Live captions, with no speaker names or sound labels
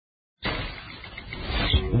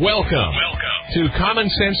Welcome to Common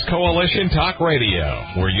Sense Coalition Talk Radio,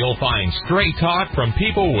 where you'll find straight talk from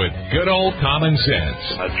people with good old common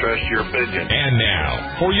sense. I trust your opinion. And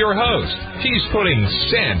now, for your host, he's putting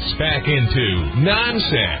sense back into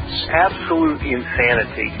nonsense. Absolute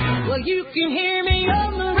insanity. Well, you can hear me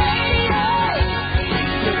on the radio.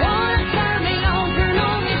 You want to turn me on the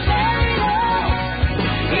stereo.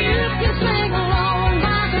 You can sing along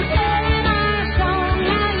like a Saturday night song.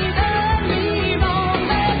 Now you got me wrong,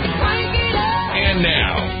 let's crank it up. And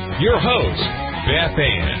now, your host, Beth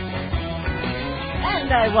Ann.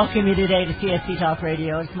 And I welcome you today to CSC Talk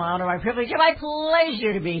Radio. It's my honor, my privilege, and my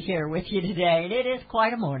pleasure to be here with you today. And it is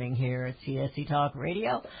quite a morning here at CSC Talk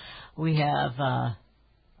Radio. We have our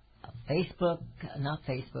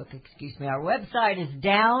website is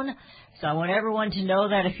down. So I want everyone to know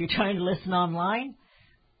that if you're trying to listen online,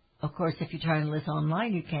 of course, if you're trying to listen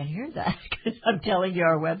online, you can't hear that because I'm telling you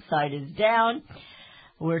our website is down.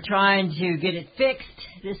 We're trying to get it fixed.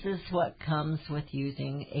 This is what comes with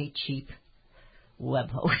using a cheap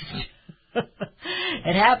web host.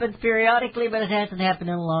 It happens periodically, but it hasn't happened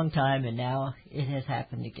in a long time, and now it has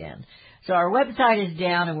happened again. So our website is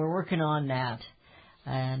down, and we're working on that.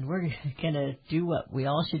 And we're going to do what we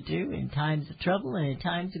all should do in times of trouble and in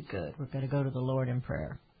times of good. We're going to go to the Lord in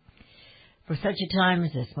prayer. For such a time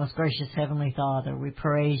as this, most gracious Heavenly Father, we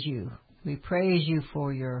praise you. We praise you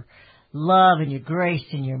for your love and your grace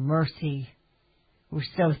and your mercy. We're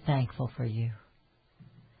so thankful for you.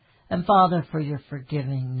 And Father, for your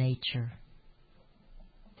forgiving nature.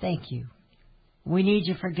 Thank you. We need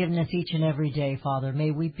your forgiveness each and every day, Father. May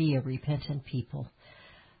we be a repentant people.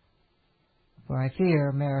 For I fear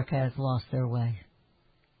America has lost their way.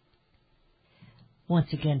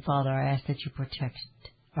 Once again, Father, I ask that you protect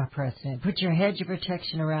our president. Put your hedge of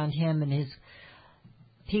protection around him and his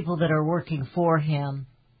people that are working for him.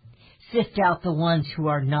 Sift out the ones who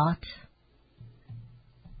are not,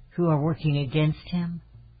 who are working against him.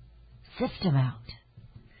 Sift them out.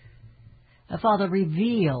 Father,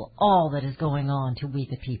 reveal all that is going on to we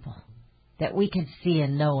the people, that we can see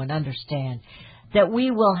and know and understand, that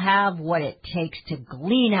we will have what it takes to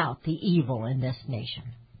glean out the evil in this nation.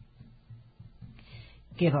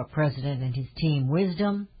 Give our president and his team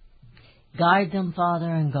wisdom. Guide them, Father,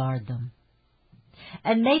 and guard them.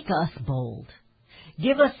 And make us bold.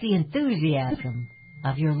 Give us the enthusiasm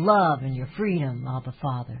of your love and your freedom, Abba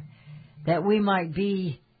Father, that we might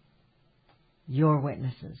be your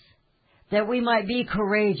witnesses, that we might be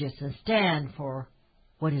courageous and stand for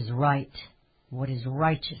what is right, what is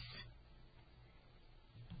righteous.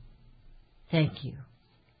 Thank you.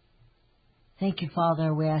 Thank you,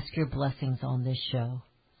 Father. We ask your blessings on this show.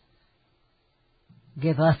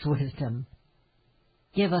 Give us wisdom.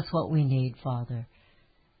 Give us what we need, Father,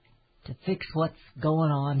 to fix what's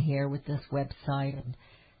going on here with this website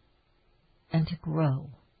and to grow.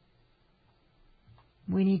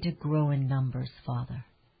 We need to grow in numbers, Father.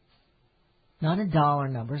 Not in dollar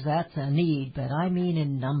numbers, that's a need, but I mean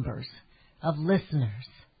in numbers of listeners,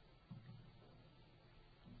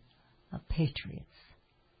 of patriots.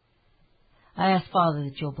 I ask, Father,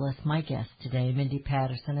 that you'll bless my guest today, Mindy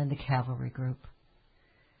Patterson and the Cavalry Group.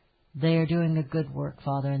 They are doing a good work,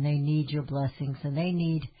 Father, and they need your blessings, and they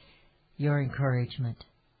need your encouragement.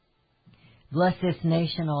 Bless this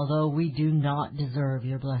nation, although we do not deserve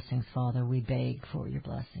your blessings, Father. We beg for your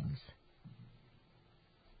blessings.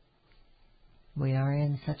 We are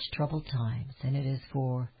in such troubled times, and it is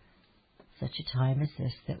for such a time as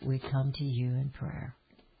this that we come to you in prayer.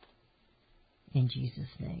 In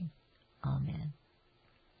Jesus' name, amen.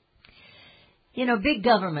 You know, big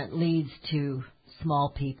government leads to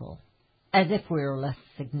small people, as if we were less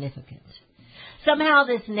significant. Somehow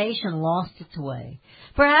this nation lost its way.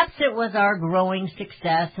 Perhaps it was our growing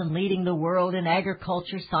success in leading the world in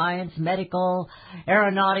agriculture, science, medical,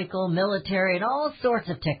 aeronautical, military, and all sorts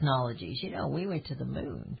of technologies. You know, we went to the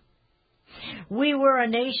moon. We were a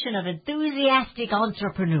nation of enthusiastic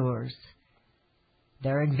entrepreneurs.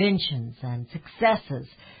 Their inventions and successes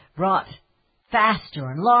brought faster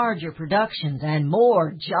and larger productions and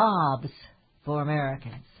more jobs for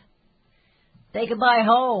Americans. They could buy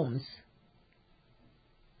homes.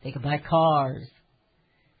 They could buy cars.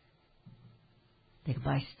 They could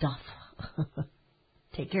buy stuff.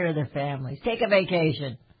 Take care of their families. Take a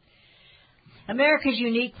vacation. America's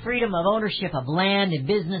unique freedom of ownership of land and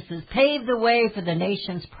businesses paved the way for the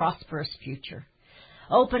nation's prosperous future.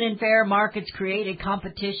 Open and fair markets created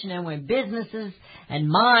competition, and when businesses and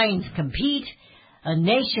minds compete, a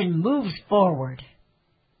nation moves forward.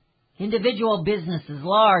 Individual businesses,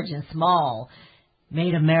 large and small,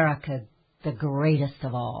 made America the greatest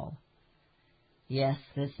of all. Yes,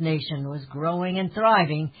 this nation was growing and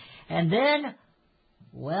thriving. And then,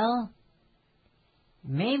 well,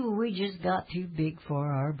 maybe we just got too big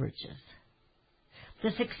for our britches.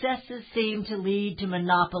 The successes seemed to lead to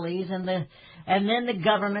monopolies, and then the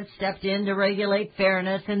government stepped in to regulate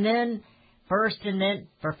fairness, and then for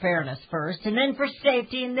fairness first, and then for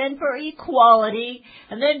safety, and then for equality,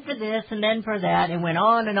 and then for this, and then for that, and went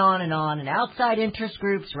on and on and on. And outside interest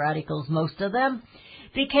groups, radicals, most of them,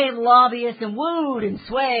 became lobbyists and wooed and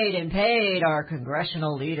swayed and paid our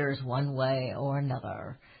congressional leaders one way or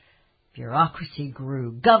another. Bureaucracy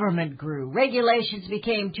grew, government grew, regulations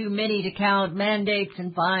became too many to count, mandates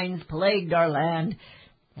and fines plagued our land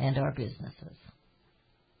and our businesses.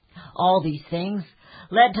 All these things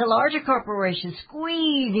led to larger corporations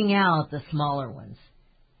squeezing out the smaller ones.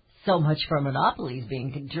 So much for monopolies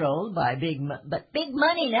being controlled by big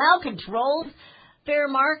money now controlled. Fair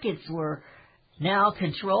markets were now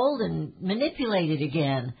controlled and manipulated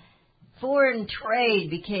again. Foreign trade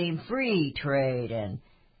became free trade, and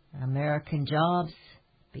American jobs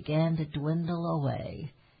began to dwindle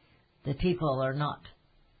away. The people are not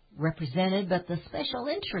represented, but the special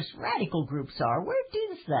interest radical groups are. Where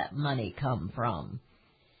does that money come from?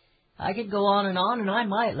 I could go on, and I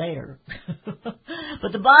might later.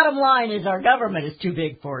 But the bottom line is our government is too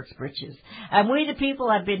big for its britches. And we, the people,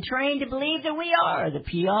 have been trained to believe that we are the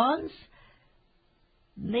peons.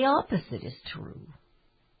 The opposite is true.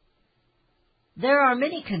 There are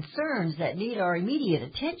many concerns that need our immediate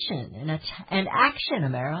attention and action,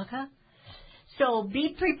 America. So be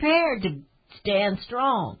prepared to stand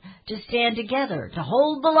strong, to stand together, to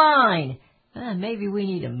hold the line. Maybe we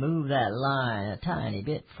need to move that line a tiny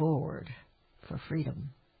bit forward for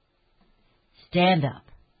freedom. Stand up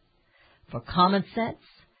for common sense,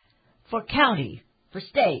 for county, for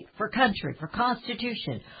state, for country, for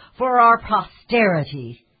constitution, for our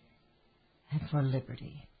posterity, and for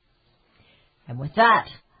liberty. And with that,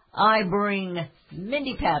 I bring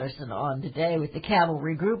Mindy Patterson on today with the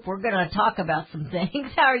Cavalry Group. We're going to talk about some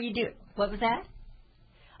things. How are you doing? What was that?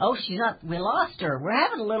 Oh, she's not. We lost her. We're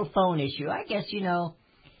having a little phone issue. I guess,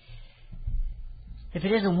 if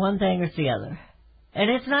it isn't one thing, it's the other. And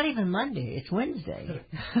it's not even Monday. It's Wednesday.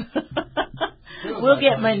 We'll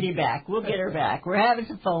get Mindy back. We'll get her back. We're having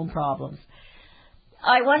some phone problems.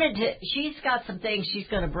 She's got some things she's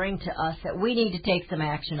going to bring to us that we need to take some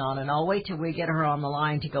action on, and I'll wait till we get her on the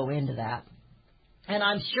line to go into that. And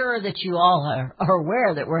I'm sure that you all are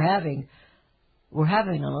aware that we're having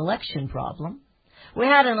an election problem. We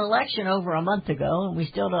had an election over a month ago, and we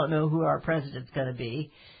still don't know who our president's going to be.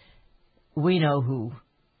 We know who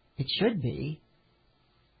it should be.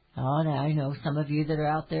 Oh, now I know some of you that are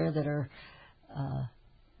out there that are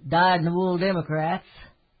dyed-in-the-wool Democrats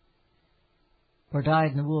or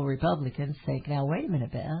dyed-in-the-wool Republicans think, now, wait a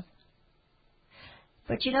minute, Beth.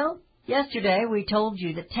 But, yesterday we told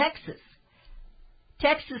you that Texas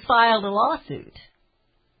filed a lawsuit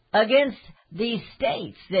against these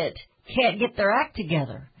states that can't get their act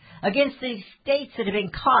together, against these states that have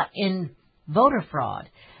been caught in voter fraud.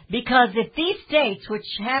 Because if these states, which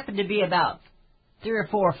happen to be about 3 or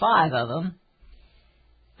 4 or 5 of them,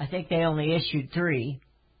 I think they only issued 3,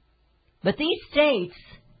 but these states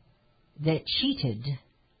that cheated,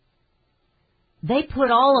 they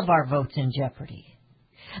put all of our votes in jeopardy.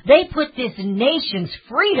 They put this nation's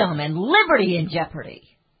freedom and liberty in jeopardy.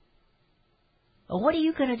 Well, what are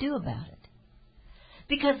you going to do about it?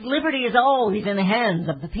 Because liberty is always in the hands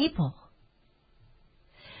of the people.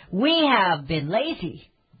 We have been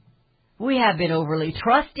lazy. We have been overly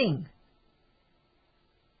trusting.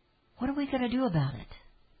 What are we going to do about it?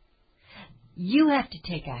 You have to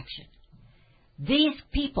take action. These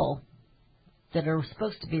people that are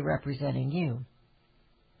supposed to be representing you,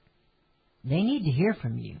 they need to hear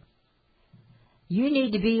from you. You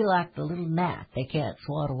need to be like the little gnat they can't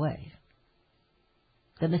swat away,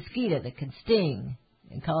 the mosquito that can sting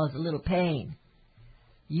and cause a little pain.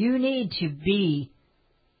 You need to be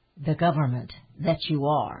the government that you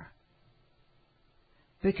are.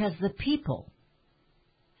 Because the people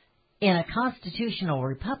in a constitutional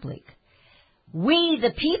republic, we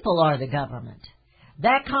the people are the government.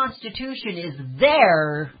 That Constitution is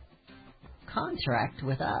their contract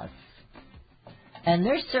with us. And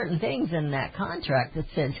there's certain things in that contract that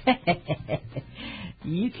says,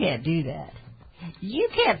 you can't do that. You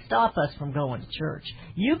can't stop us from going to church.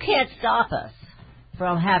 You can't stop us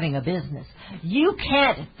from having a business. You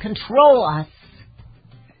can't control us.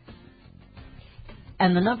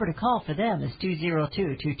 And the number to call for them is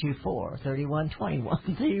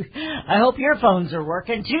 202-224-3121. I hope your phones are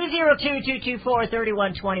working.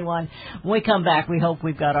 202-224-3121. When we come back, we hope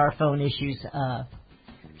we've got our phone issues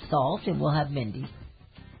salt, and we'll have Mindy.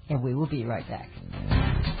 And we will be right back.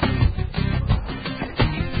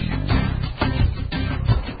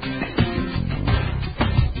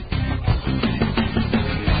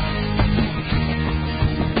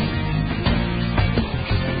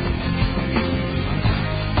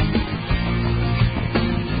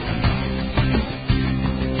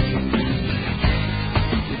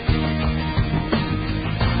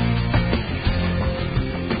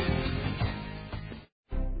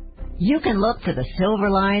 You can look for the silver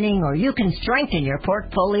lining, or you can strengthen your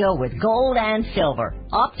portfolio with gold and silver.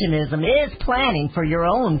 Optimism is planning for your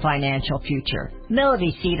own financial future.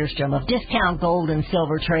 Melody Cedarstrom of Discount Gold and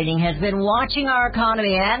Silver Trading has been watching our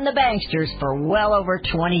economy and the banksters for well over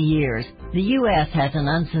 20 years. The U.S. has an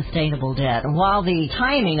unsustainable debt, and while the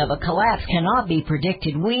timing of a collapse cannot be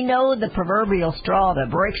predicted, we know the proverbial straw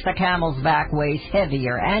that breaks the camel's back weighs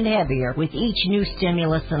heavier and heavier with each new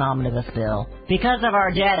stimulus and omnibus bill. Because of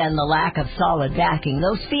our debt and the lack of solid backing,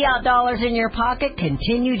 those fiat dollars in your pocket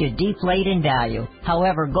continue to deflate in value.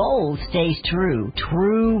 However, gold stays true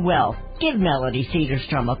wealth. Give Melody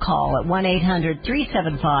Cedarstrom a call at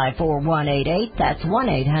 1-800-375-4188. That's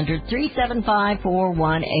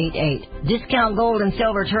 1-800-375-4188. Discount Gold and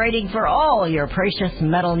Silver Trading for all your precious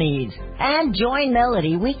metal needs. And join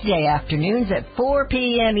Melody weekday afternoons at 4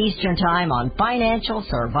 p.m. Eastern Time on Financial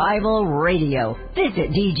Survival Radio.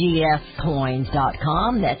 Visit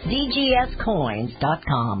DGScoins.com. That's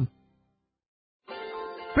DGScoins.com.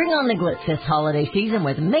 Bring on the glitz this holiday season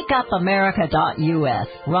with MakeupAmerica.us.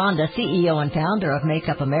 Rhonda, CEO and founder of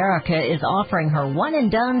Makeup America, is offering her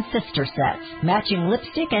one-and-done sister sets, matching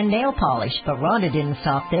lipstick and nail polish. But Rhonda didn't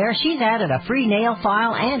stop there. She's added a free nail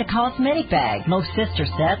file and a cosmetic bag. Most sister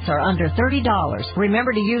sets are under $30.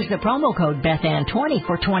 Remember to use the promo code BethAnn20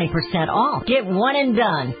 for 20% off. Get one and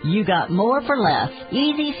done. You got more for less.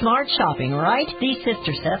 Easy, smart shopping, right? These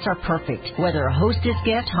sister sets are perfect. Whether a hostess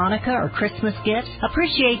gift, Hanukkah, or Christmas gifts,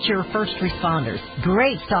 appreciate your first responders,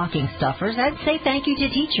 great stocking stuffers, and say thank you to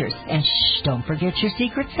teachers. And shh, don't forget your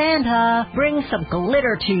Secret Santa. Bring some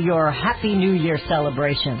glitter to your Happy New Year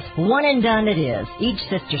celebrations. One and done it is. Each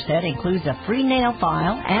sister set includes a free nail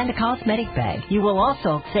file and a cosmetic bag. You will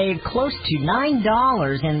also save close to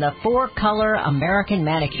 $9 in the 4-color American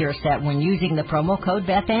manicure set when using the promo code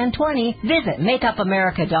BethAnn20. Visit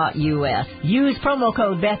MakeupAmerica.us. Use promo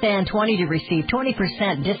code BethAnn20 to receive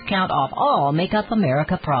 20% discount off all Makeup America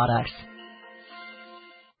products.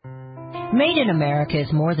 Made in America is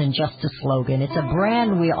more than just a slogan. It's a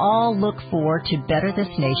brand we all look for to better this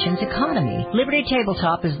nation's economy. Liberty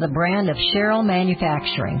Tabletop is the brand of Sherrill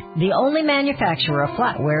Manufacturing, the only manufacturer of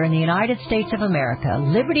flatware in the United States of America.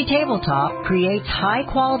 Liberty Tabletop creates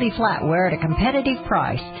high-quality flatware at a competitive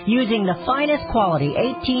price using the finest quality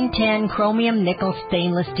 1810 chromium nickel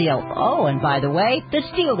stainless steel. Oh, and by the way, the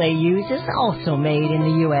steel they use is also made in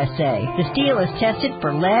the USA. The steel is tested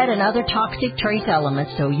for lead and other toxic trace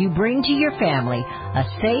elements, so you bring to your family a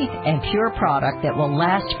safe and pure product that will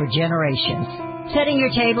last for generations. Setting your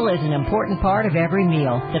table is an important part of every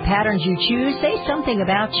meal. The patterns you choose say something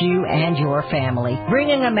about you and your family.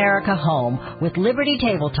 Bringing America home with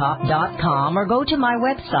LibertyTabletop.com, or go to my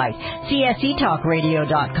website,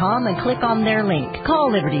 CSETalkRadio.com, and click on their link.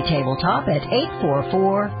 Call Liberty Tabletop at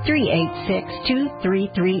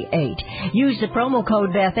 844-386-2338. Use the promo code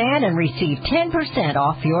BethAnn and receive 10%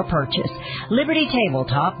 off your purchase.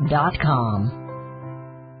 LibertyTabletop.com.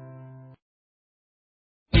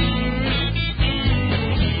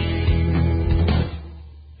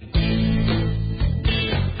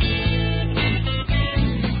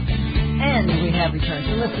 Have returned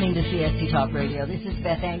to listening to CSC Talk Radio. This is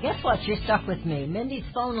Beth Ann. Guess what? You're stuck with me. Mindy's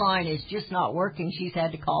phone line is just not working. She's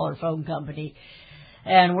had to call her phone company.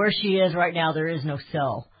 And where she is right now, there is no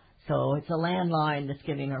cell. So it's a landline that's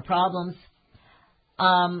giving her problems.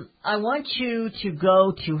 I want you to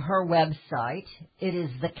go to her website. It is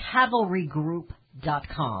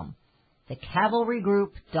thecavalrygroup.com.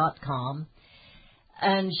 Thecavalrygroup.com.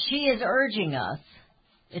 And she is urging us,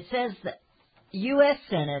 it says that U.S.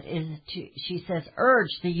 Senate she says, urge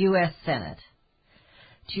the U.S. Senate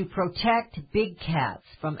to protect big cats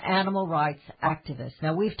from animal rights activists.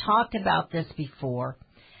 Now, we've talked about this before,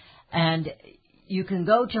 and you can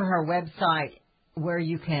go to her website where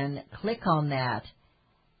you can click on that,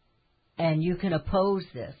 and you can oppose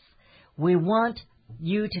this. We want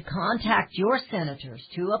you to contact your senators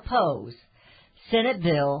to oppose Senate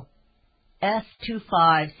Bill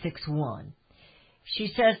S-2561.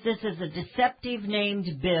 She says this is a deceptive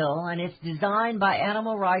named bill, and it's designed by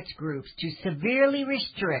animal rights groups to severely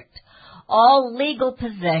restrict all legal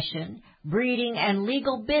possession, breeding, and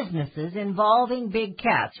legal businesses involving big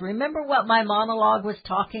cats. Remember what my monologue was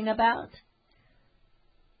talking about?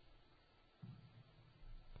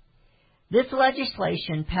 This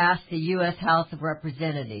legislation passed the U.S. House of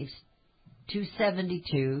Representatives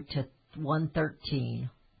 272 to 113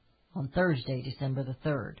 on Thursday, December the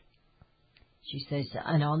 3rd. She says,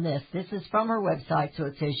 and on this is from her website, so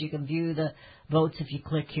it says you can view the votes if you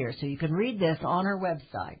click here. So you can read this on her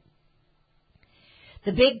website.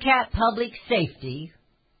 The Big Cat Public Safety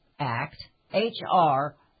Act,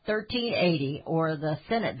 H.R. 1380, or the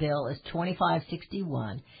Senate bill is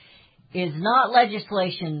 2561, is not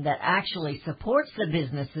legislation that actually supports the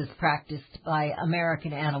businesses practiced by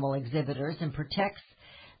American animal exhibitors and protects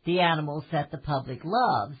the animals that the public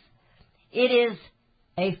loves. It is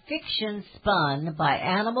a fiction spun by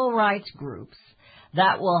animal rights groups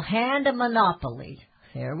that will hand a monopoly,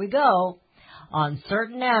 there we go, on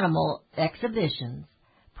certain animal exhibitions,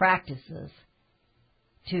 practices,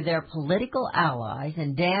 to their political allies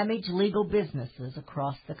and damage legal businesses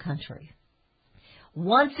across the country.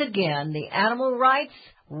 Once again, the animal rights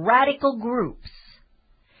radical groups,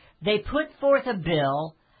 they put forth a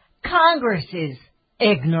bill. Congress is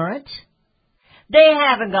ignorant. They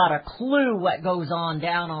haven't got a clue what goes on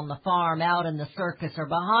down on the farm, out in the circus, or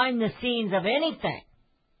behind the scenes of anything.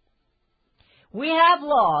 We have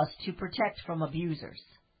laws to protect from abusers.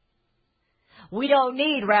 We don't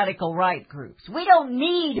need radical right groups. We don't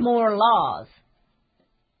need more laws.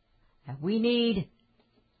 We need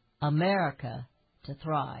America to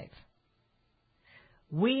thrive.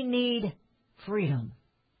 We need freedom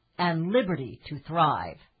and liberty to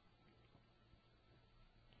thrive.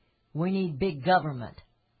 We need big government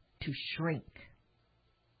to shrink.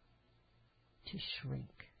 To shrink.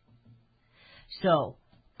 So,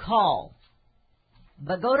 call.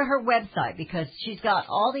 But go to her website because she's got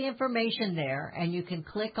all the information there, and you can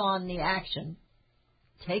click on the action,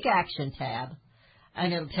 take action tab,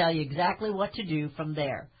 and it'll tell you exactly what to do from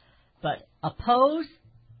there. But oppose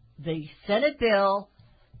the Senate Bill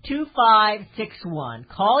 2561.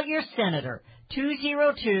 Call your senator,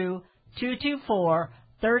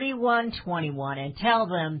 202-224-3121, and tell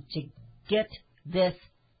them to get this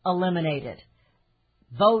eliminated.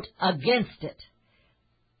 Vote against it.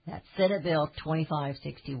 That's Senate Bill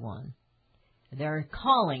 2561. They're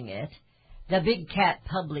calling it the Big Cat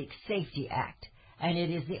Public Safety Act, and it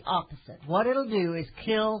is the opposite. What it'll do is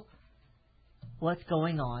kill what's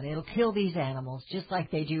going on. It'll kill these animals just like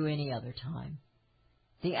they do any other time.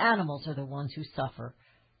 The animals are the ones who suffer,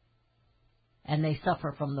 and they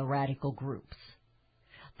suffer from the radical groups.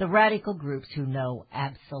 The radical groups who know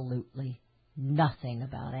absolutely nothing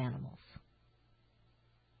about animals.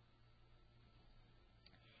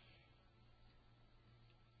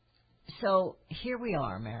 So here we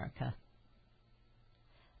are, America,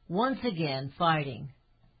 once again fighting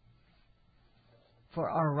for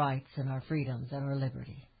our rights and our freedoms and our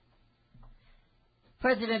liberty.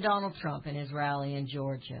 President Donald Trump, in his rally in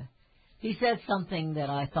Georgia, he said something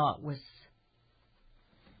that I thought was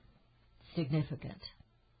significant.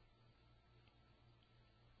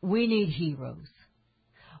 We need heroes.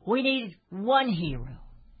 We need one hero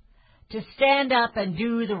to stand up and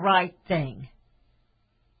do the right thing.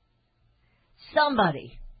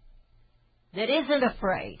 Somebody that isn't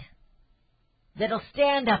afraid, that'll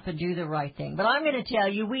stand up and do the right thing. But I'm going to tell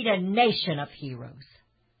you, we need a nation of heroes.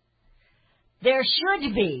 There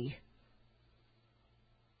should be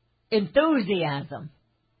enthusiasm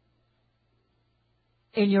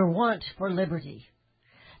in your want for liberty,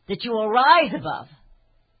 that you will rise above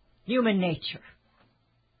human nature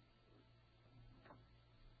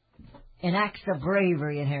in acts of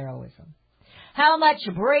bravery and heroism. How much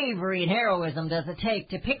bravery and heroism does it take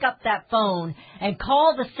to pick up that phone and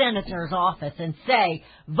call the senator's office and say,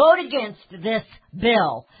 vote against this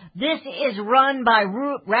bill. This is run by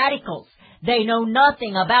radicals. They know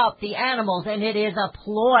nothing about the animals, and it is a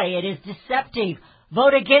ploy. It is deceptive.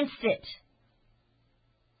 Vote against it.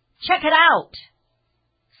 Check it out,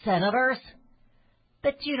 senators.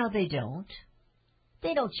 But, they don't.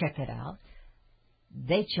 They don't check it out.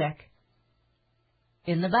 They check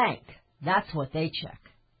in the bank. That's what they check.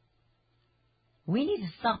 We need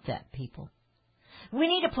to stop that, people. We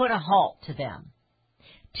need to put a halt to them.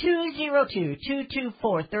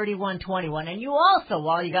 202-224-3121. And you also,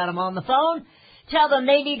 while you got them on the phone, tell them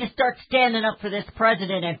they need to start standing up for this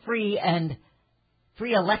president and free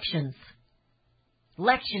elections.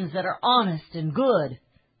 Elections that are honest and good,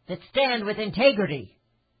 that stand with integrity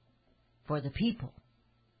for the people.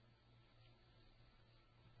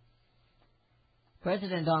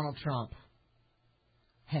 President Donald Trump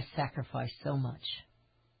has sacrificed so much.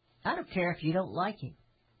 I don't care if you don't like him.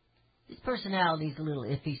 His personality's a little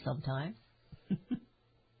iffy sometimes.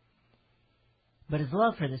 But his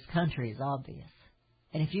love for this country is obvious.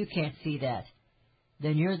 And if you can't see that,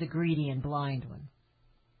 then you're the greedy and blind one.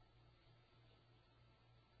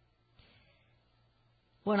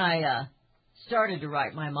 When I started to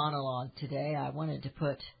write my monologue today, I wanted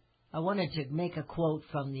to make a quote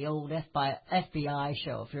from the old FBI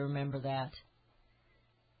show, if you remember that.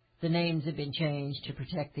 The names have been changed to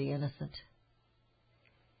protect the innocent.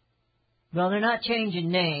 Well, they're not changing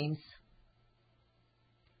names,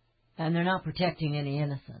 and they're not protecting any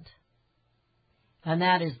innocent. And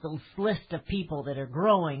that is the list of people that are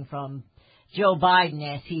growing from Joe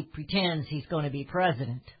Biden as he pretends he's going to be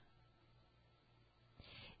president.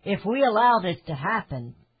 If we allow this to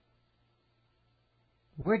happen,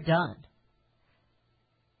 we're done.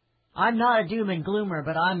 I'm not a doom and gloomer,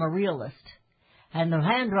 but I'm a realist. And the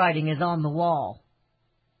handwriting is on the wall.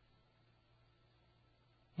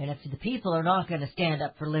 And if the people are not going to stand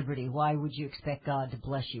up for liberty, why would you expect God to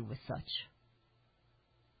bless you with such?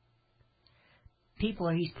 People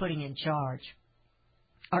he's putting in charge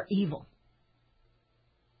are evil.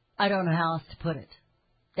 I don't know how else to put it.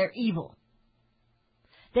 They're evil.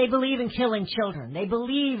 They believe in killing children. They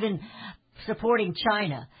believe in supporting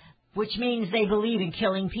China, which means they believe in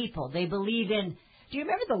killing people. They believe in... Do you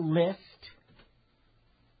remember The List?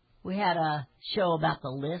 We had a show about The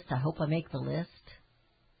List. I hope I make the list.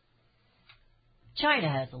 China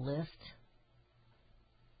has a list.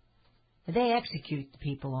 They execute the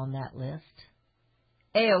people on that list.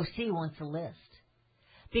 AOC wants a list.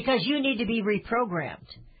 Because you need to be reprogrammed.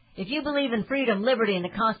 If you believe in freedom, liberty, and the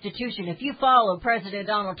Constitution, if you follow President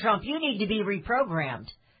Donald Trump, you need to be reprogrammed.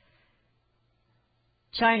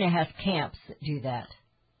 China has camps that do that.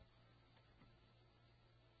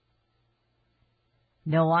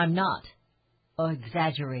 No, I'm not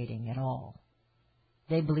exaggerating at all.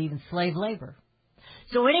 They believe in slave labor.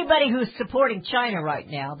 So anybody who's supporting China right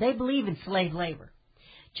now, they believe in slave labor.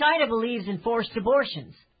 China believes in forced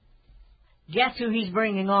abortions. Guess who he's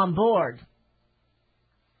bringing on board?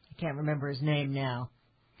 I can't remember his name now.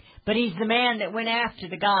 But he's the man that went after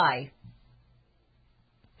the guy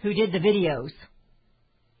who did the videos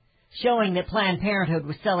showing that Planned Parenthood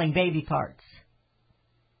was selling baby parts.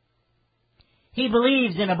 He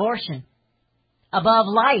believes in abortion above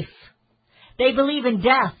life. They believe in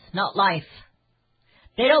death, not life.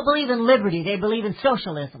 They don't believe in liberty. They believe in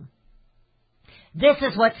socialism. This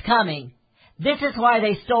is what's coming. This is why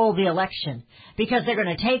they stole the election. Because they're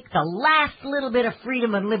going to take the last little bit of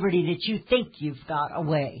freedom and liberty that you think you've got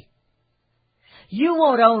away. You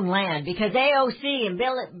won't own land because AOC and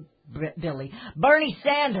Bernie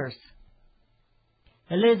Sanders,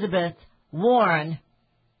 Elizabeth Warren,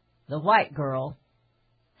 the white girl,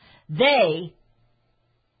 they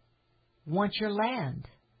want your land.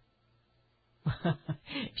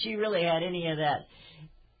 If she really had any of that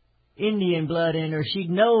Indian blood in her, she'd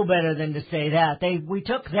know better than to say that. We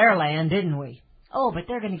took their land, didn't we? Oh, but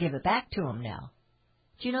they're going to give it back to them now.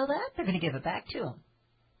 Do you know that? They're going to give it back to them.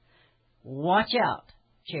 Watch out,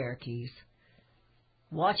 Cherokees.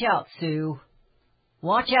 Watch out, Sioux.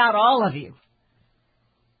 Watch out, all of you.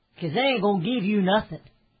 Because they ain't going to give you nothing.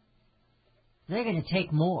 They're going to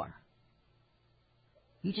take more.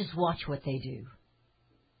 You just watch what they do.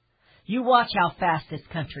 You watch how fast this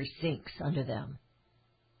country sinks under them.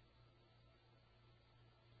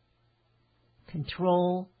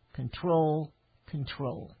 Control, control,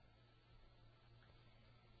 control.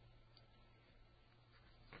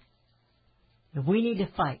 We need to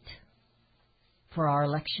fight for our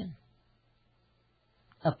election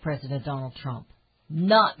of President Donald Trump.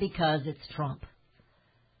 Not because it's Trump,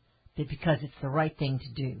 but because it's the right thing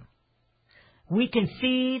to do. We can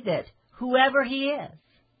see that whoever he is,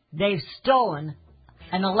 they've stolen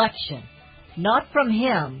an election. Not from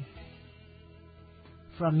him,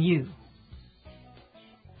 from you.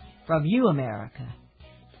 From you, America.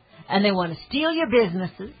 And they want to steal your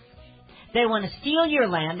businesses. They want to steal your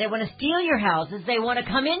land. They want to steal your houses. They want to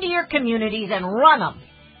come into your communities and run them.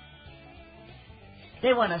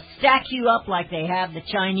 They want to stack you up like they have the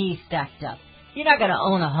Chinese stacked up. You're not going to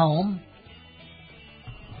own a home.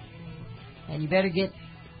 And you better get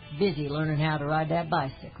busy learning how to ride that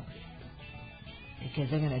bicycle. Because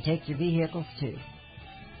they're going to take your vehicles too.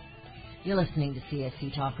 You're listening to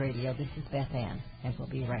CSC Talk Radio. This is Beth Ann, and we'll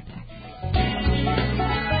be right back.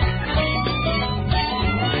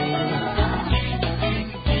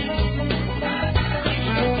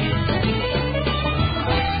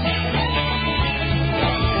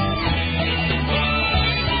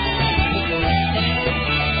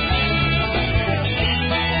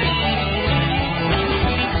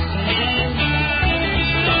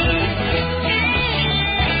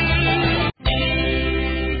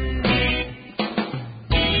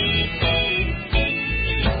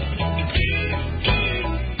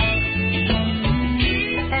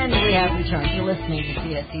 return. You're listening to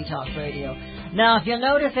CSC Talk Radio. Now, if you'll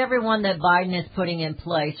notice, everyone that Biden is putting in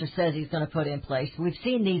place or says he's going to put in place, we've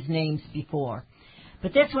seen these names before.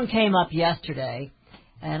 But this one came up yesterday,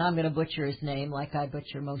 and I'm going to butcher his name like I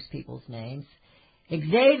butcher most people's names.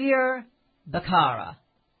 Xavier Becerra.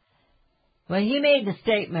 Well, he made the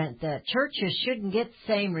statement that churches shouldn't get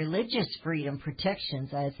the same religious freedom protections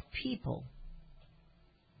as people.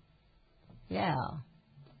 Yeah.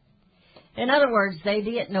 In other words, they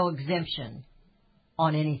get no exemption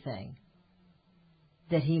on anything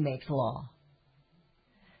that he makes law.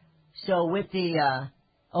 So with the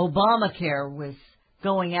Obamacare was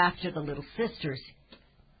going after the Little Sisters,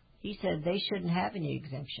 he said they shouldn't have any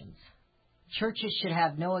exemptions. Churches should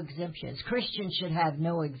have no exemptions. Christians should have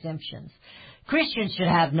no exemptions. Christians should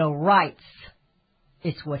have no rights.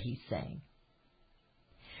 It's what he's saying.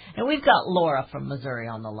 And we've got Laura from Missouri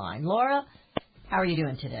on the line. Laura, how are you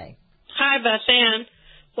doing today? Hi, Beth Ann.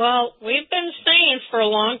 Well, we've been saying for a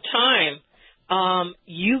long time,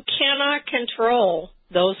 you cannot control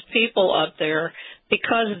those people up there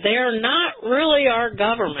because they're not really our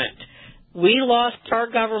government. We lost our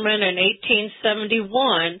government in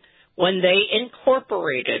 1871 when they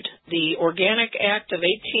incorporated the Organic Act of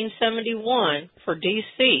 1871 for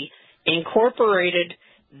D.C., incorporated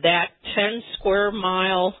that 10 square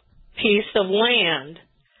mile piece of land,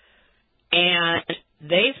 and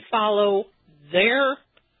they follow their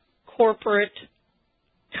corporate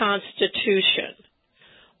constitution.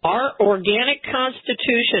 Our organic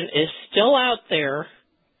constitution is still out there,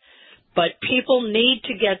 but people need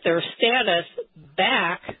to get their status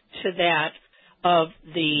back to that of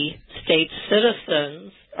the state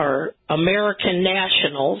citizens, or American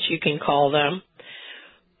nationals, you can call them,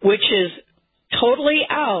 which is totally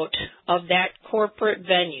out of that corporate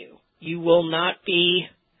venue. You will not be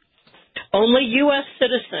only U.S.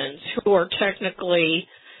 citizens who are technically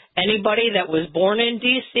anybody that was born in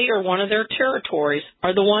D.C. or one of their territories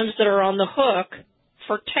are the ones that are on the hook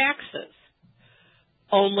for taxes.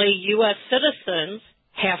 Only U.S. citizens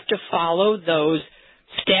have to follow those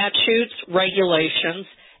statutes, regulations,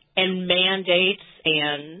 and mandates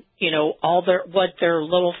and, all what their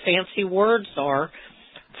little fancy words are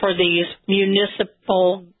for these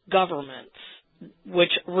municipal governments,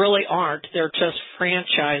 which really aren't. They're just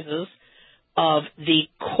franchises of the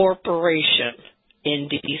corporation in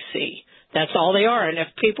D.C. That's all they are. And if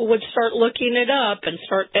people would start looking it up and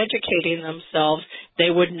start educating themselves, they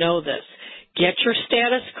would know this. Get your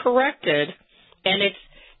status corrected, and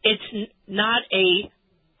it's not a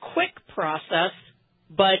quick process,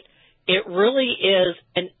 but it really is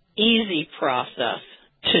an easy process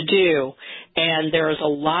to do, and there is a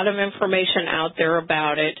lot of information out there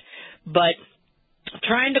about it, but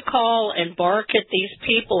trying to call and bark at these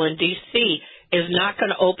people in D.C. is not going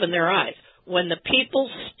to open their eyes. When the people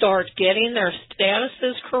start getting their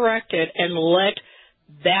statuses corrected and let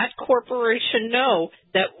that corporation know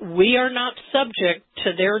that we are not subject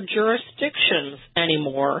to their jurisdictions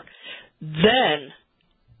anymore, then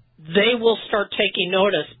they will start taking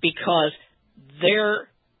notice because their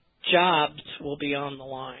jobs will be on the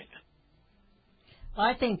line.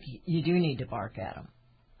 I think you do need to bark at them.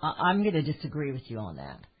 I'm going to disagree with you on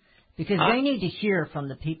that because they need to hear from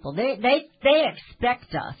the people. They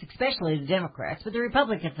expect us, especially the Democrats, but the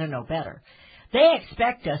Republicans are no better. They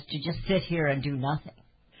expect us to just sit here and do nothing.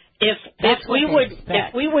 If we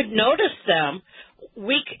would notice them,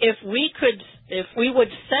 if we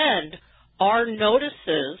would send our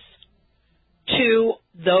notices to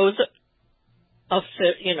those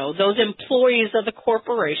employees of the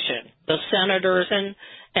corporation, the senators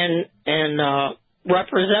and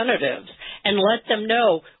representatives, and let them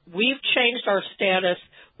know we've changed our status.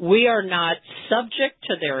 We are not subject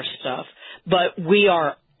to their stuff, but we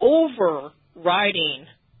are overriding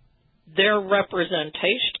their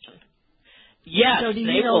representation. Yes, so do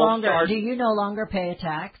you no longer pay a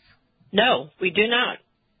tax? No, we do not.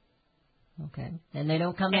 Okay, and they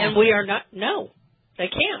don't come. And we are not. No, they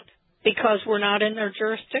can't because we're not in their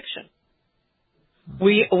jurisdiction.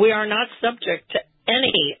 We are not subject to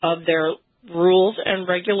any of their rules and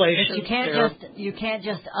regulations. But you can't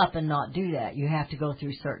just up and not do that. You have to go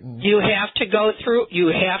through certain. You have to go through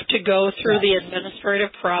the administrative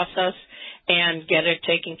process and get it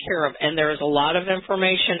taken care of. And there is a lot of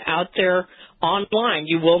information out there online.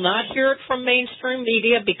 You will not hear it from mainstream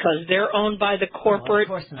media because they're owned by the corporate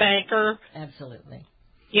banker. Absolutely.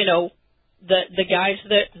 The guys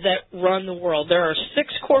that run the world. There are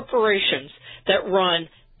 6 corporations that run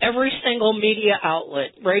every single media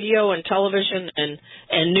outlet, radio and television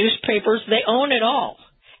and newspapers. They own it all.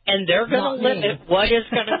 and they're going to Not me. limit what is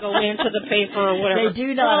going to go into the paper or whatever. They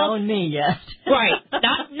do not own me yet. Right.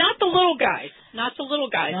 Not the little guys. Not the little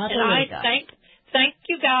guys. Not the And little I guys. thank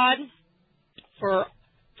you, God, for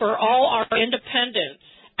all our independents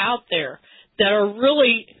out there that are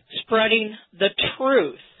really spreading the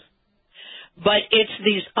truth. But it's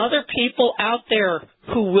these other people out there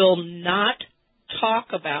who will not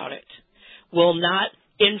talk about it, will not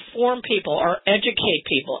inform people or educate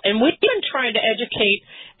people. And we've been trying to educate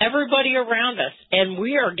everybody around us, and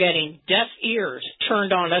we are getting deaf ears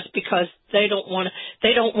turned on us because they don't want to,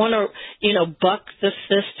 buck the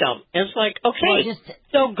system. And it's like, okay,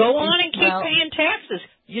 so go on and keep paying taxes.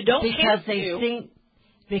 You don't have to.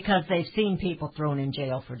 Because they've seen people thrown in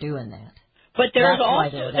jail for doing that. But there's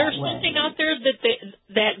there's something out there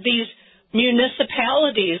that these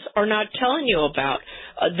municipalities are not telling you about.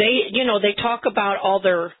 They talk about all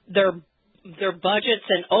their budgets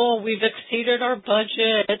and we've exceeded our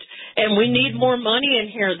budget and we need more money in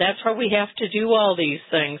here. That's why we have to do all these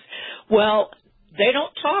things. Well, they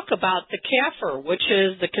don't talk about the CAFR, which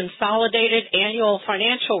is the Consolidated Annual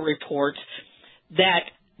Financial Reports,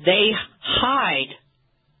 that they hide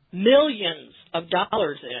millions of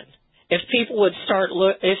dollars in. If people would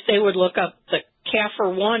if they would look up the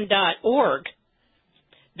CAFR1.org,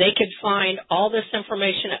 they could find all this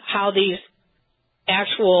information, how these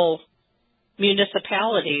actual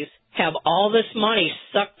municipalities have all this money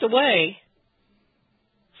sucked away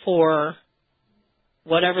for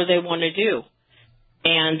whatever they want to do.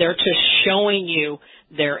 And they're just showing you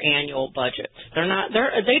their annual budgets.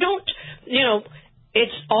 They don't,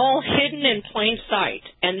 it's all hidden in plain sight.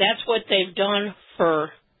 And that's what they've done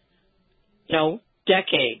for,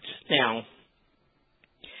 decades now.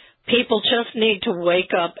 People just need to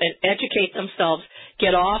wake up and educate themselves,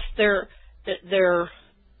 get off their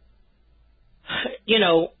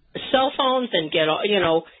cell phones and get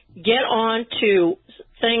on to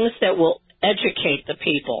things that will educate the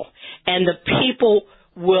people, and the people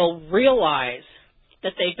will realize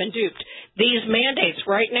that they've been duped. These mandates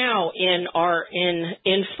right now in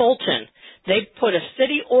Fulton, they put a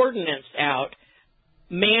city ordinance out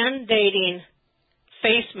mandating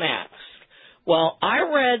face masks. Well, I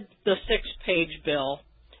read the 6-page bill,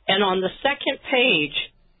 and on the second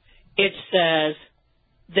page, it says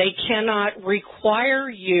they cannot require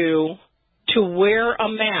you to wear a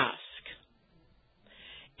mask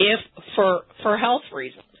if for health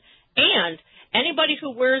reasons. And anybody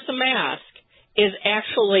who wears a mask is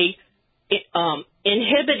actually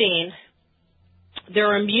inhibiting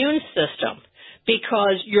their immune system,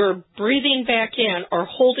 because you're breathing back in or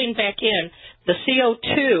holding back in the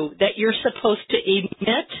CO2 that you're supposed to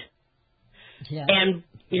emit, and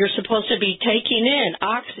you're supposed to be taking in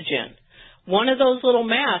oxygen. One of those little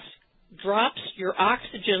masks drops your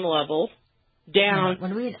oxygen level down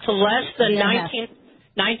to less than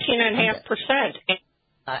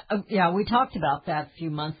 19.5%. We talked about that a few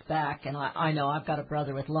months back, and I know I've got a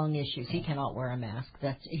brother with lung issues. He cannot wear a mask.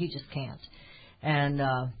 He just can't. And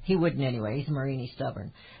he wouldn't anyway. He's a Marine. He's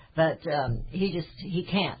stubborn. But he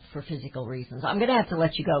can't for physical reasons. I'm going to have to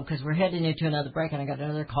let you go because we're heading into another break, and I got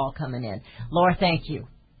another call coming in. Laura, thank you.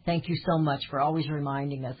 Thank you so much for always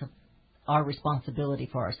reminding us of our responsibility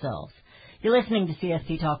for ourselves. You're listening to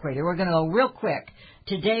CSC Talk Radio. We're going to go real quick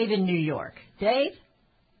to Dave in New York. Dave?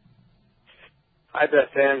 Hi,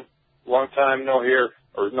 Beth Ann. Long time no hear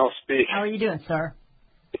or no speak. How are you doing, sir?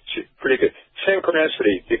 Pretty good.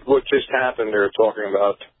 Synchronicity, what just happened they're talking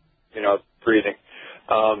about, breathing.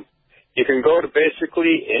 You can go to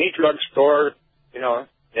basically any drugstore,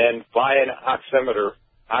 and buy an oximeter,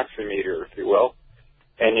 if you will,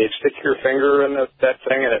 and you stick your finger in that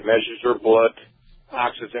thing and it measures your blood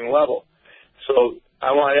oxygen level. So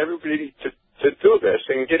I want everybody to do this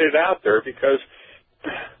and get it out there, because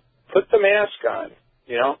put the mask on,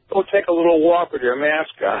 go take a little walk with your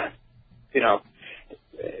mask on,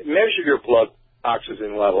 measure your blood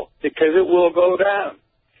oxygen level, because it will go down.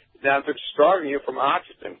 Now, if it's starving you from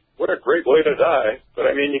oxygen, what a great way to die.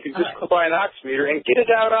 But, you can just go buy an oximeter and get it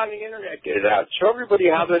out on the Internet. Get it out. Show everybody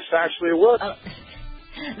how this actually works.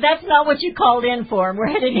 That's not what you called in for, and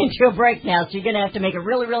we're heading into a break now, so you're going to have to make it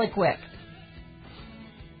really, really quick.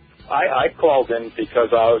 I called in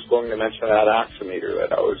because I was going to mention that oximeter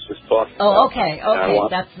that I was just talking about. Okay.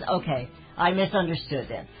 I misunderstood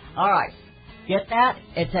then. All right. Get that?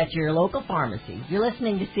 It's at your local pharmacy. You're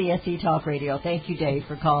listening to CSC Talk Radio. Thank you, Dave,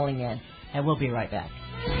 for calling in, and we'll be right back.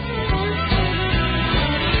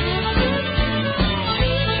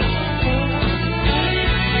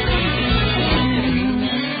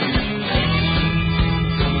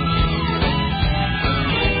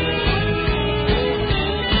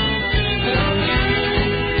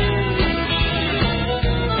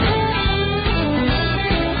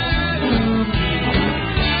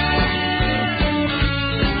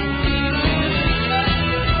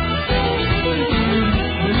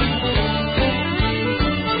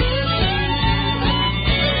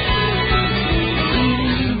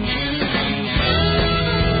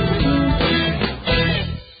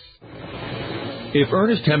 If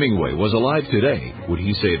Ernest Hemingway was alive today, would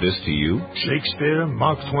he say this to you? Shakespeare,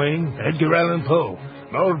 Mark Twain, Edgar Allan Poe,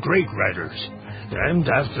 all great writers. And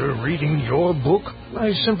after reading your book,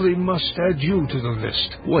 I simply must add you to the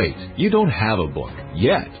list. Wait, you don't have a book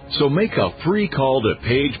yet. So make a free call to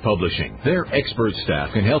Page Publishing. Their expert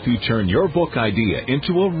staff can help you turn your book idea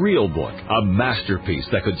into a real book, a masterpiece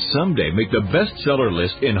that could someday make the bestseller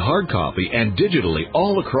list in hard copy and digitally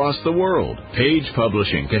all across the world. Page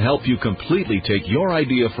Publishing can help you completely take your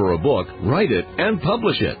idea for a book, write it, and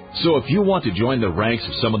publish it. So if you want to join the ranks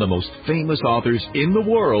of some of the most famous authors in the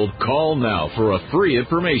world, call now for a free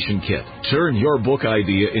information kit. Turn your book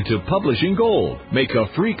idea into publishing gold. Make a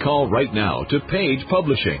free call right now to Page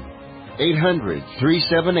Publishing.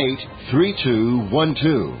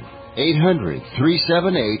 800-378-3212.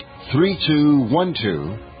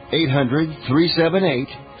 800-378-3212.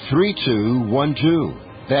 800-378-3212.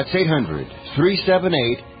 That's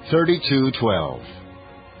 800-378-3212.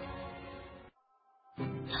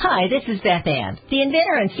 Hi, this is Beth Ann. The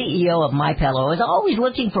inventor and CEO of MyPillow is always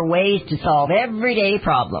looking for ways to solve everyday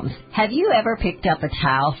problems. Have you ever picked up a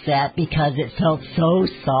towel set because it felt so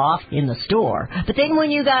soft in the store, but then when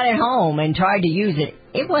you got it home and tried to use it,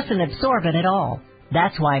 it wasn't absorbent at all?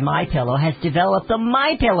 That's why MyPillow has developed the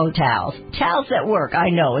MyPillow towels. Towels that work, I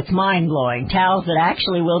know, it's mind-blowing. Towels that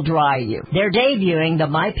actually will dry you. They're debuting the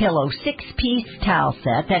MyPillow 6-piece towel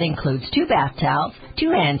set that includes 2 bath towels, 2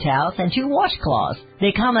 hand towels, and 2 washcloths.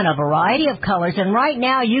 They come in a variety of colors, and right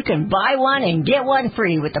now you can buy one and get one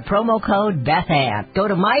free with the promo code BethAnn. Go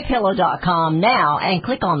to MyPillow.com now and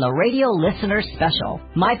click on the Radio Listener Special.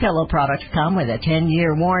 MyPillow products come with a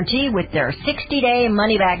 10-year warranty with their 60-day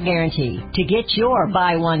money-back guarantee. To get your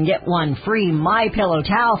buy one, get one free MyPillow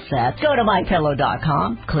towel set, go to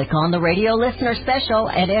MyPillow.com, click on the Radio Listener Special,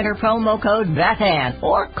 and enter promo code BethAnn,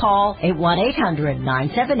 or call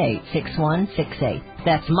 1-800-978-6168.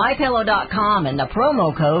 That's MyPillow.com, and the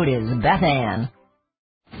promo code is BethAnn.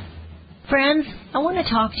 Friends, I want to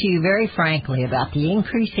talk to you very frankly about the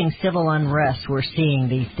increasing civil unrest we're seeing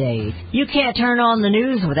these days. You can't turn on the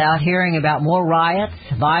news without hearing about more riots,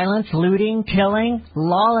 violence, looting, killing,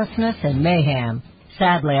 lawlessness, and mayhem.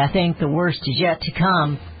 Sadly, I think the worst is yet to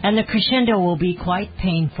come, and the crescendo will be quite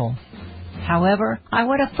painful. However, I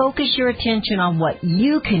want to focus your attention on what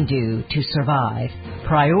you can do to survive.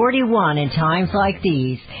 Priority 1 in times like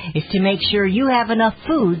these is to make sure you have enough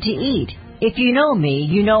food to eat. If you know me,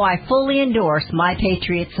 you know I fully endorse My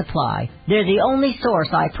Patriot Supply. They're the only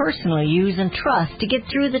source I personally use and trust to get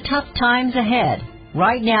through the tough times ahead.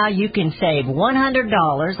 Right now, you can save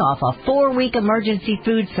 $100 off a 4-week emergency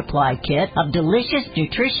food supply kit of delicious,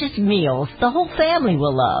 nutritious meals the whole family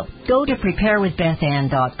will love. Go to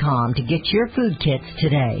preparewithbethann.com to get your food kits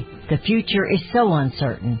today. The future is so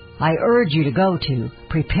uncertain. I urge you to go to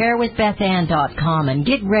preparewithbethann.com and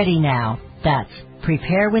get ready now. That's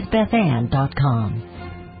preparewithbethann.com.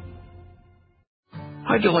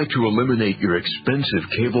 How'd you like to eliminate your expensive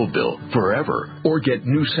cable bill forever or get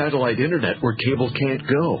new satellite internet where cable can't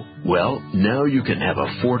go? Well, now you can have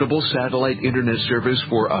affordable satellite internet service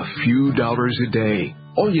for a few dollars a day.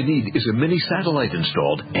 All you need is a mini satellite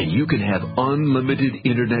installed, and you can have unlimited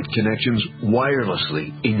internet connections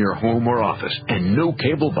wirelessly in your home or office. And no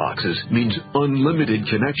cable boxes means unlimited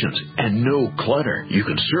connections and no clutter. You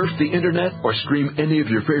can surf the internet or stream any of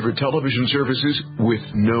your favorite television services with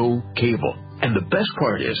no cable. And the best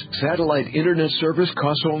part is, satellite internet service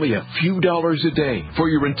costs only a few dollars a day for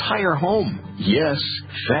your entire home. Yes,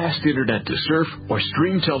 fast internet to surf or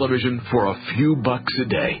stream television for a few bucks a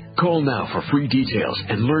day. Call now for free details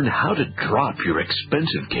and learn how to drop your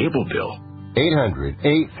expensive cable bill.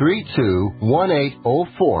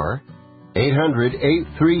 800-832-1804.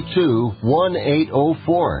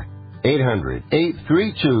 800-832-1804.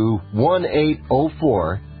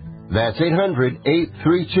 800-832-1804. That's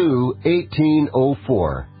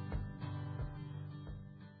 800-832-1804.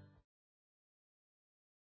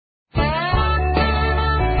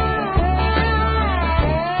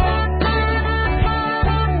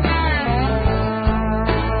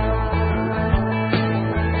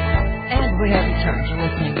 And we have returned to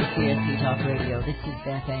listening to CSC Talk Radio. This is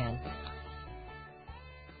Beth Ann.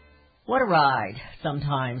 What a ride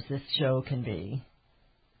sometimes this show can be.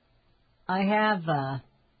 I have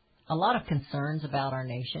a lot of concerns about our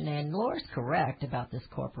nation, and Laura's correct about this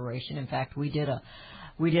corporation. In fact, we did a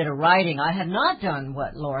writing. I have not done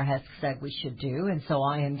what Laura has said we should do, and so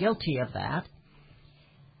I am guilty of that.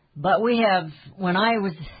 But we have, when I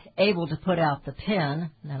was able to put out the pen,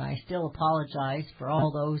 and I still apologize for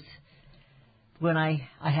all those when I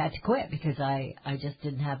had to quit because I just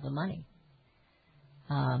didn't have the money.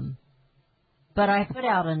 But I put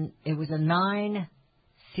out it was a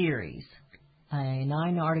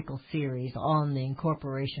 9-article series on the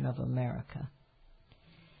incorporation of America.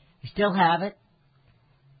 We still have it.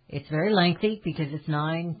 It's very lengthy because it's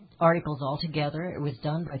 9 articles altogether. It was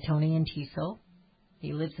done by Tony Antiso.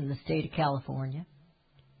 He lives in the state of California.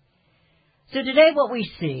 So today what we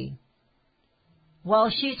see, while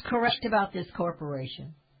she's correct about this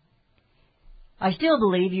corporation, I still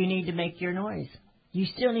believe you need to make your noise. You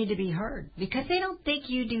still need to be heard because they don't think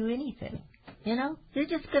you do anything. You know, they're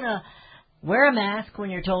just going to wear a mask when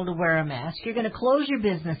you're told to wear a mask. You're going to close your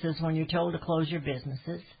businesses when you're told to close your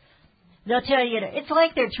businesses. They'll tell you, it's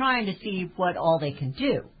like they're trying to see what all they can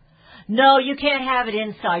do. No, you can't have it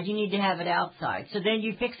inside. You need to have it outside. So then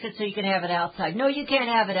you fix it so you can have it outside. No, you can't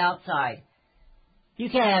have it outside. You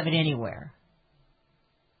can't have it anywhere.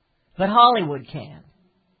 But Hollywood can.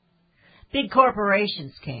 Big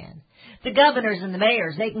corporations can. The governors and the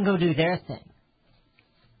mayors, they can go do their thing.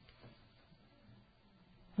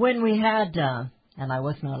 When we had, and I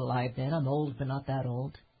was not alive then, I'm old but not that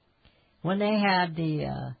old, when they had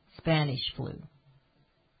the Spanish flu,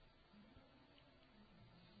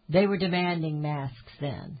 they were demanding masks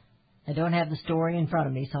then. I don't have the story in front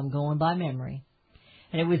of me, so I'm going by memory.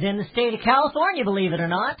 And it was in the state of California, believe it or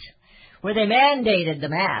not, where they mandated the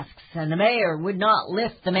masks, and the mayor would not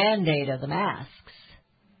lift the mandate of the masks.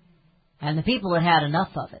 And the people had had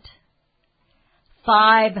enough of it.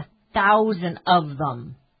 5,000 of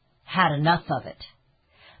them had enough of it.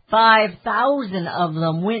 5,000 of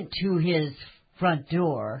them went to his front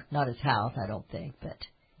door, not his house, I don't think, but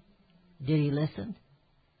did he listen?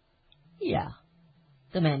 Yeah.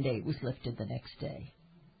 The mandate was lifted the next day.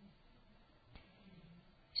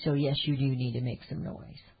 So yes, you do need to make some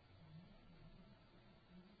noise.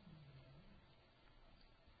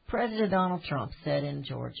 President Donald Trump said in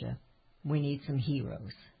Georgia, we need some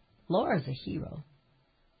heroes. Laura's a hero.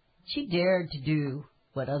 She dared to do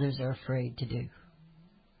what others are afraid to do.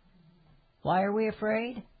 Why are we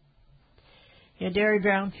afraid? Yeah, Derry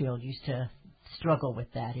Brownfield used to struggle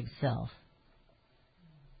with that himself.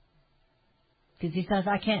 Because he says,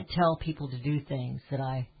 I can't tell people to do things that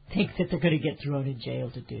I think that they're going to get thrown in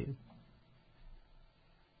jail to do.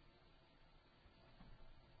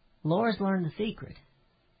 Laura's learned the secret.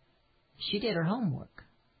 She did her homework.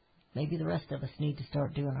 Maybe the rest of us need to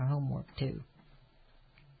start doing our homework too.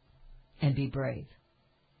 And be brave.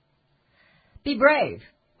 Be brave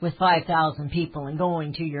with 5,000 people and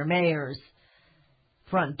going to your mayor's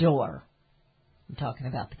front door. I'm talking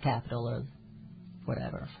about the Capitol or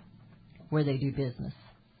whatever, where they do business.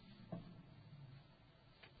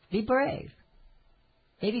 Be brave.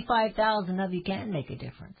 Maybe 5,000 of you can make a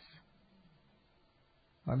difference.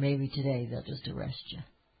 Or maybe today they'll just arrest you.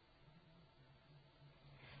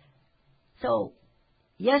 So,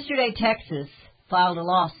 yesterday Texas filed a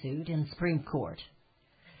lawsuit in the Supreme Court.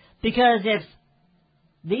 Because if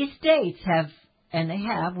these states have, and they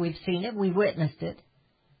have, we've seen it, we've witnessed it,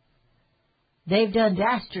 they've done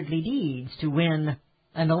dastardly deeds to win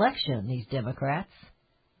an election, these Democrats.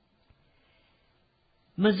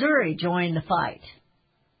 Missouri joined the fight.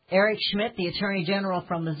 Eric Schmidt, the Attorney General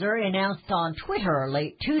from Missouri, announced on Twitter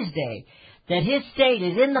late Tuesday that his state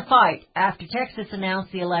is in the fight after Texas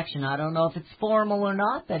announced the election. I don't know if it's formal or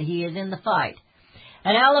not, but he is in the fight.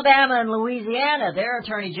 And Alabama and Louisiana, their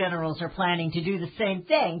Attorney Generals are planning to do the same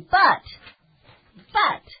thing. But,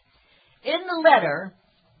 in the letter,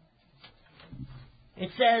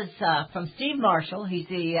 it says from Steve Marshall, he's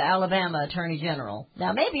the Alabama Attorney General.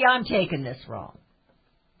 Now, maybe I'm taking this wrong.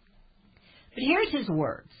 But here's his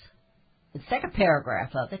words. The second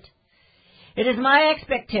paragraph of it. It is my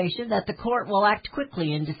expectation that the court will act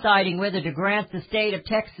quickly in deciding whether to grant the state of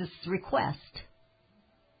Texas' request.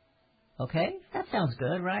 Okay, that sounds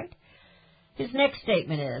good, right? His next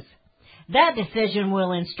statement is, that decision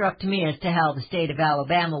will instruct me as to how the state of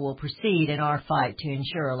Alabama will proceed in our fight to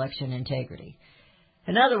ensure election integrity.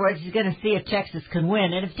 In other words, he's going to see if Texas can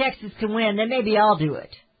win, and if Texas can win, then maybe I'll do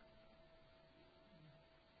it.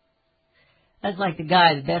 That's like the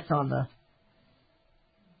guy that bets on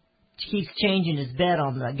keeps changing his bet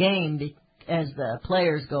on the game as the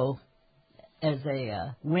players go, as they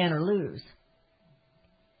win or lose.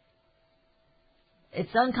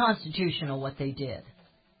 It's unconstitutional what they did.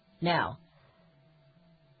 Now,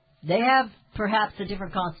 they have perhaps a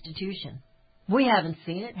different constitution. We haven't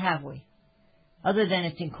seen it, have we? Other than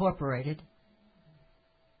it's incorporated.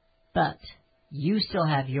 But you still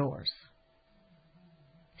have yours.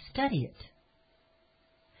 Study it.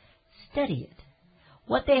 Study it.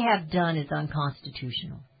 What they have done is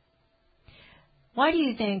unconstitutional. Why do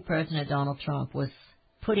you think President Donald Trump was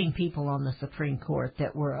putting people on the Supreme Court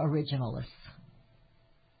that were originalists?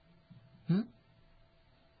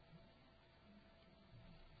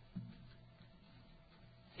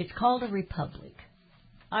 It's called a republic.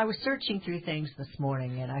 I was searching through things this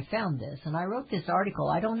morning, and I found this, and I wrote this article.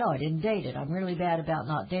 I don't know. I didn't date it. I'm really bad about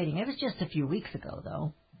not dating. It was just a few weeks ago,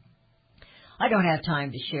 though. I don't have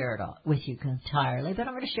time to share it all with you entirely, but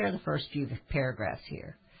I'm going to share the first few paragraphs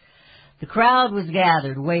here. The crowd was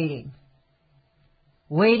gathered, waiting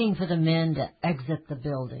for the men to exit the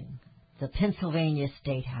building, the Pennsylvania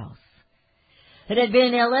State House. It had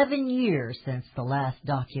been 11 years since the last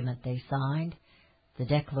document they signed, the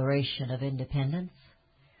Declaration of Independence.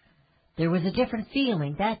 There was a different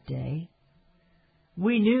feeling that day.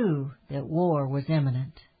 We knew that war was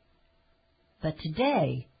imminent. But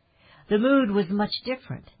today, the mood was much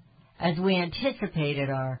different as we anticipated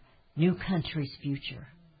our new country's future.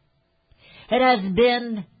 It has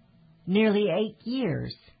been nearly 8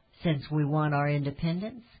 years since we won our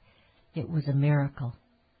independence. It was a miracle.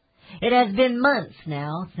 It has been months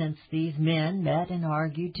now since these men met and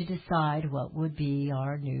argued to decide what would be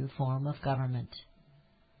our new form of government.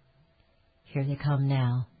 Here they come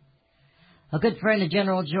now. A good friend of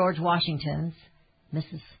General George Washington's,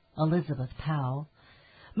 Mrs. Elizabeth Powell,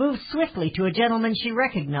 moved swiftly to a gentleman she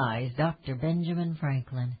recognized, Dr. Benjamin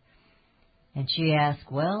Franklin. And she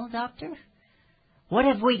asked, "Well, Doctor, what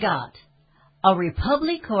have we got? A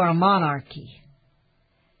republic or a monarchy?"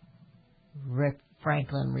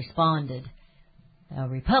 Franklin responded, "A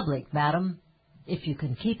republic, madam, if you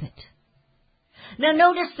can keep it." Now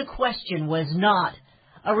notice the question was not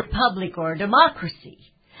a republic or a democracy,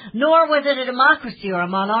 nor was it a democracy or a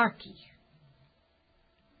monarchy.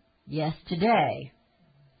 Yes, today,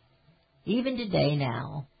 even today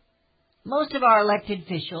now, most of our elected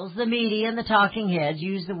officials, the media and the talking heads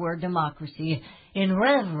use the word democracy in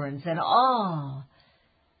reverence and awe,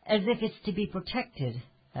 as if it's to be protected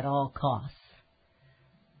at all costs.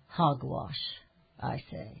 Hogwash, I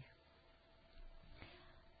say.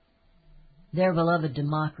 Their beloved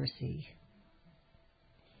democracy,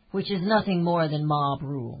 which is nothing more than mob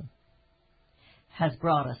rule, has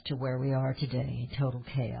brought us to where we are today in total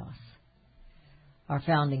chaos. Our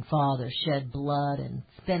founding fathers shed blood and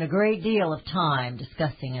spent a great deal of time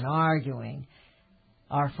discussing and arguing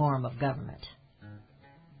our form of government.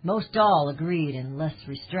 Most all agreed in less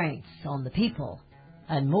restraints on the people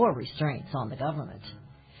and more restraints on the government.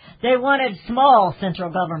 They wanted small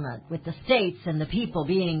central government, with the states and the people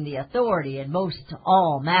being the authority in most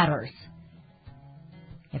all matters.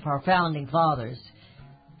 If our founding fathers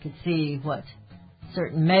could see what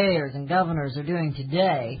certain mayors and governors are doing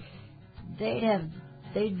today,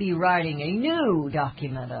 they'd be writing a new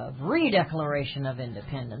document of Redeclaration of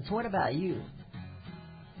Independence. What about you?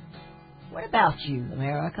 What about you,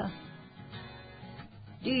 America?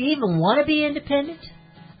 Do you even want to be independent?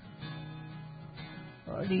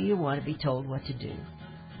 Or do you want to be told what to do?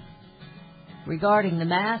 Regarding the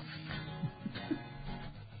masks,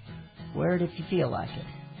 wear it if you feel like it,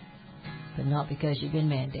 but not because you've been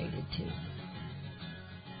mandated to.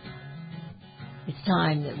 It's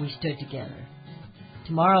time that we stood together.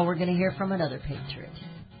 Tomorrow we're going to hear from another patriot,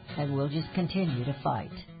 and we'll just continue to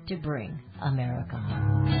fight to bring America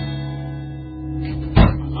home.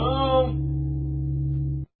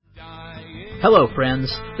 Hello,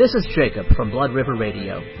 friends. This is Jacob from Blood River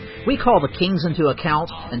Radio. We call the kings into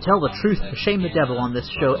account and tell the truth to shame the devil on this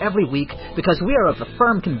show every week because we are of the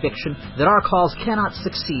firm conviction that our cause cannot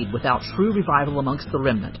succeed without true revival amongst the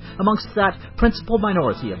remnant, amongst that principal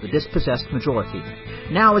minority of the dispossessed majority.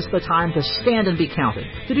 Now is the time to stand and be counted,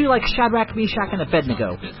 to do like Shadrach, Meshach, and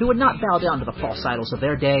Abednego, who would not bow down to the false idols of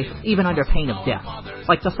their day, even under pain of death,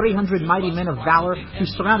 like the 300 mighty men of valor who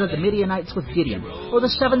surrounded the Midianites with Gideon, or the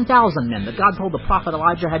 7,000 men that God told the prophet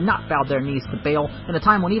Elijah had not bowed their knees to Baal in a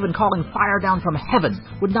time when even calling fire down from heaven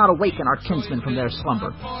would not awaken our kinsmen from their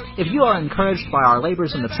slumber. If you are encouraged by our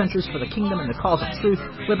labors in the trenches for the kingdom and the cause of truth,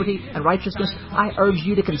 liberty, and righteousness, I urge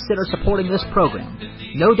you to consider supporting this program.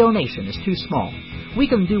 No donation is too small. We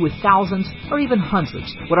can do with thousands or even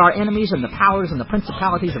hundreds what our enemies and the powers and the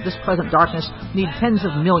principalities of this present darkness need tens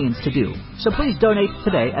of millions to do. So please donate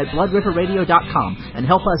today at bloodriverradio.com and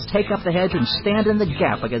help us take up the hedge and stand in the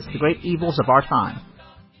gap against the great evils of our time.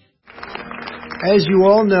 As you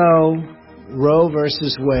all know, Roe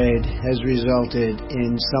versus Wade has resulted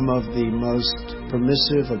in some of the most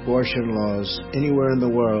permissive abortion laws anywhere in the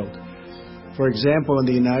world. For example, in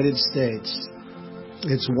the United States,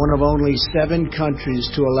 it's one of only 7 countries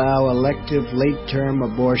to allow elective late-term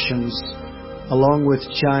abortions, along with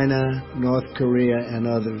China, North Korea, and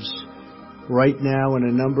others. Right now, in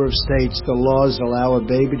a number of states, the laws allow a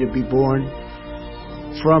baby to be born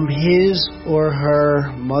from his or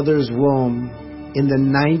her mother's womb in the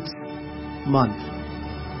 9th month.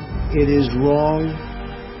 It is wrong.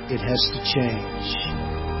 It has to change.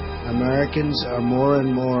 Americans are more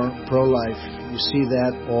and more pro-life. You see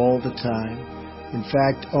that all the time. In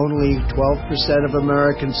fact, only 12% of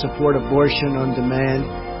Americans support abortion on demand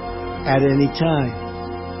at any time.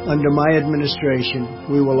 Under my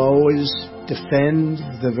administration, we will always defend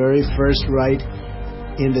the very first right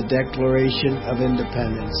in the Declaration of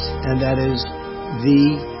Independence, and that is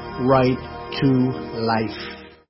the right to life.